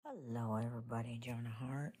Hello, everybody. Jonah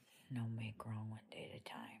Hart. No make wrong one day at a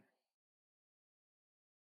time.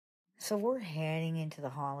 So we're heading into the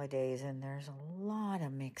holidays, and there's a lot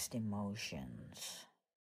of mixed emotions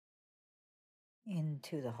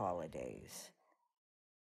into the holidays.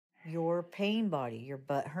 Your pain body, your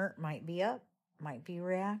butt hurt might be up, might be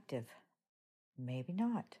reactive. Maybe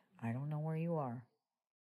not. I don't know where you are.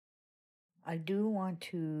 I do want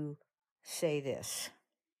to say this.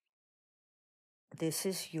 This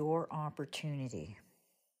is your opportunity.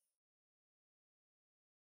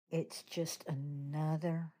 It's just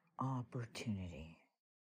another opportunity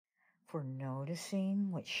for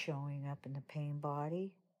noticing what's showing up in the pain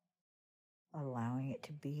body, allowing it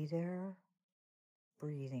to be there,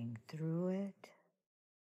 breathing through it,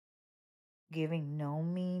 giving no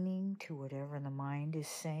meaning to whatever the mind is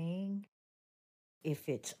saying. If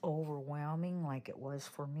it's overwhelming, like it was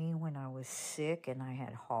for me when I was sick and I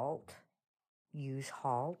had HALT, use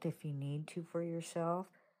HALT if you need to for yourself.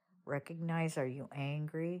 Recognize, are you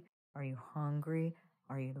angry? Are you hungry?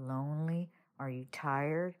 Are you lonely? Are you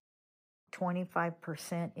tired?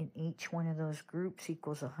 25% in each one of those groups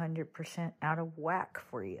equals 100% out of whack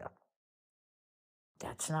for you.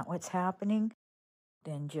 That's not what's happening.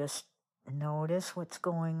 Then just notice what's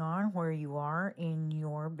going on, where you are in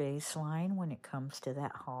your baseline when it comes to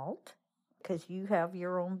that HALT. Because you have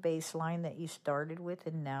your own baseline that you started with,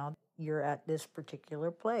 and now you're at this particular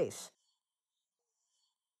place.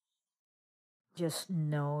 Just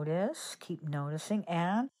notice, keep noticing,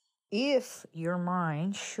 and if your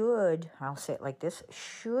mind should, I'll say it like this,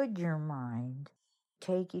 should your mind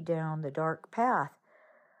take you down the dark path,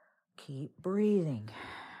 keep breathing.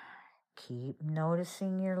 Keep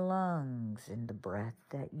noticing your lungs and the breath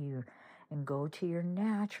and go to your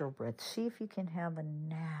natural breath. See if you can have a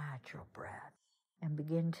natural breath and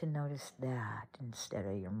begin to notice that instead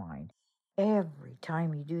of your mind. Every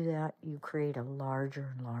time you do that, you create a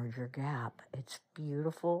larger and larger gap. It's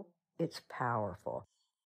beautiful. It's powerful.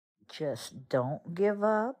 Just don't give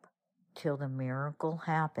up till the miracle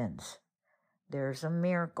happens. There's a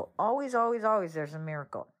miracle. Always, always, always there's a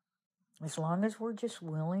miracle. As long as we're just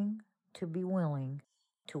willing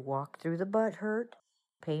to walk through the butt hurt,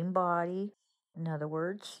 pain body, in other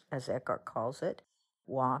words, as Eckhart calls it,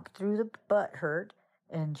 walk through the butt hurt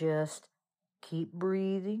and just keep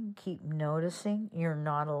breathing, keep noticing. You're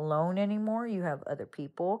not alone anymore. You have other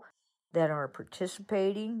people that are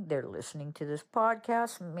participating. They're listening to this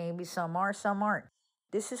podcast. Maybe some are, some aren't.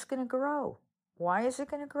 This is going to grow. Why is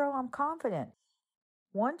it going to grow? I'm confident.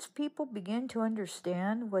 Once people begin to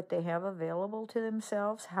understand what they have available to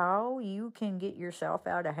themselves, how you can get yourself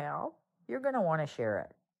out of hell, you're going to want to share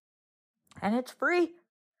it. And it's free.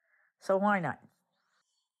 So why not?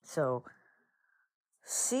 So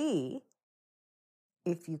see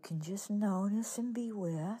if you can just notice and be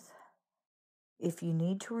with. If you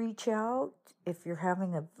need to reach out, if you're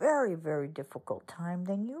having a very, very difficult time,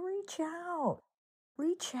 then you reach out.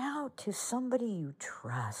 Reach out to somebody you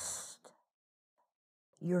trust.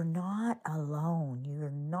 You're not alone. You're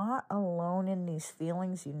not alone in these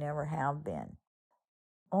feelings. You never have been.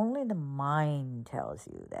 Only the mind tells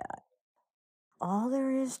you that. All there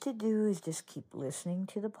is to do is just keep listening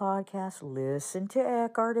to the podcast. Listen to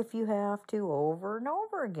Eckhart if you have to, over and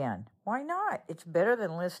over again. Why not? It's better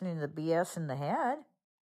than listening to the BS in the head.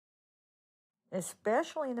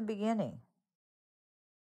 Especially in the beginning.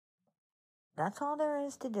 That's all there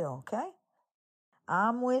is to do, okay?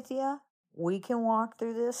 I'm with you. We can walk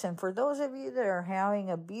through this. And for those of you that are having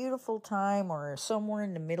a beautiful time or somewhere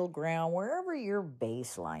in the middle ground, wherever your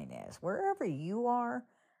baseline is, wherever you are,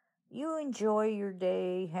 you enjoy your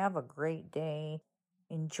day. Have a great day.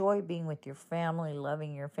 Enjoy being with your family,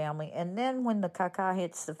 loving your family. And then when the caca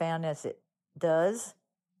hits the fan, as it does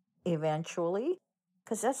eventually,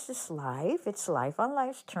 because that's just life. It's life on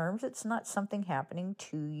life's terms. It's not something happening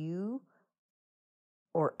to you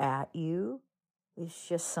or at you. It's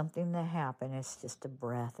just something that happened. It's just a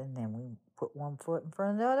breath, and then we put one foot in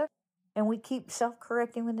front of the other, and we keep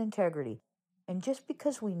self-correcting with integrity. And just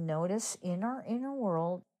because we notice in our inner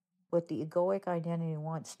world what the egoic identity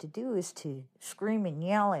wants to do is to scream and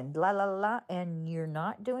yell and la la la, and you're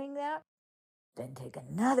not doing that, then take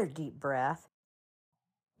another deep breath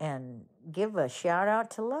and give a shout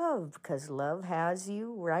out to love, because love has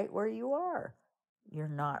you right where you are. You're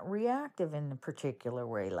not reactive in a particular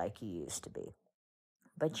way like you used to be.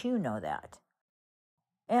 But you know that.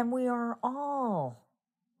 And we are all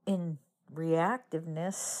in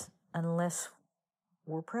reactiveness unless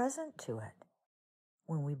we're present to it.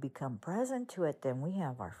 When we become present to it, then we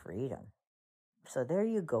have our freedom. So there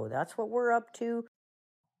you go. That's what we're up to.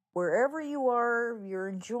 Wherever you are, you're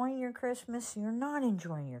enjoying your Christmas, you're not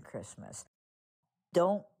enjoying your Christmas.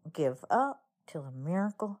 Don't give up till a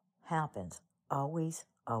miracle happens. Always,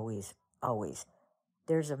 always, always.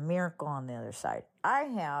 There's a miracle on the other side. I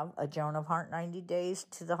have a Joan of Heart 90 Days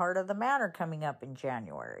to the Heart of the Matter coming up in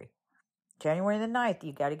January. January the 9th,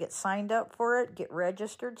 you got to get signed up for it, get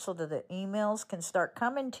registered so that the emails can start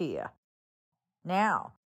coming to you.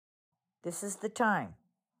 Now, this is the time.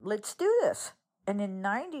 Let's do this. And in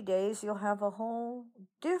 90 days, you'll have a whole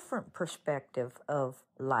different perspective of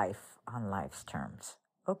life on life's terms.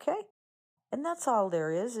 Okay? And that's all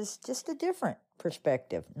there is just a different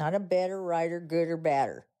perspective. Not a better, righter, good, or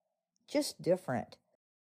badder. Just different.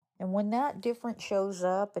 And when that different shows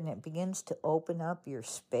up and it begins to open up your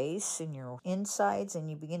space and your insides and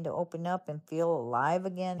you begin to open up and feel alive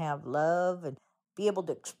again, have love and be able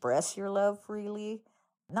to express your love freely,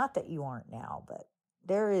 not that you aren't now, but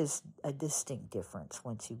there is a distinct difference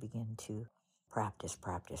once you begin to practice,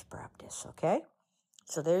 okay?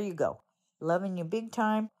 So there you go. Loving you big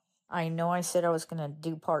time. I know I said I was going to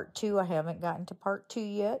do part 2. I haven't gotten to part 2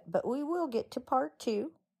 yet, but we will get to part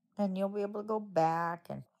 2, and you'll be able to go back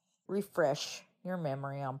and refresh your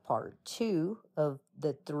memory on part 2 of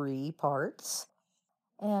the 3 parts.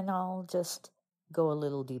 And I'll just go a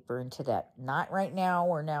little deeper into that. Not right now.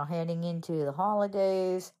 We're now heading into the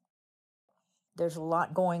holidays. There's a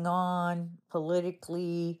lot going on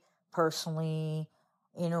politically, personally,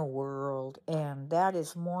 inner world, and that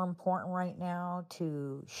is more important right now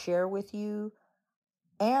to share with you.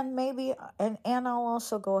 And maybe, and I'll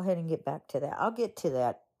also go ahead and get back to that. I'll get to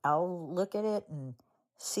that. I'll look at it and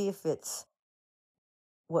see if it's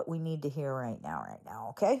what we need to hear right now,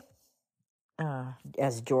 okay?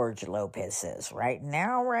 As George Lopez says, right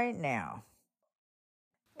now.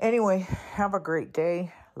 Anyway, have a great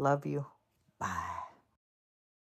day. Love you. Bye.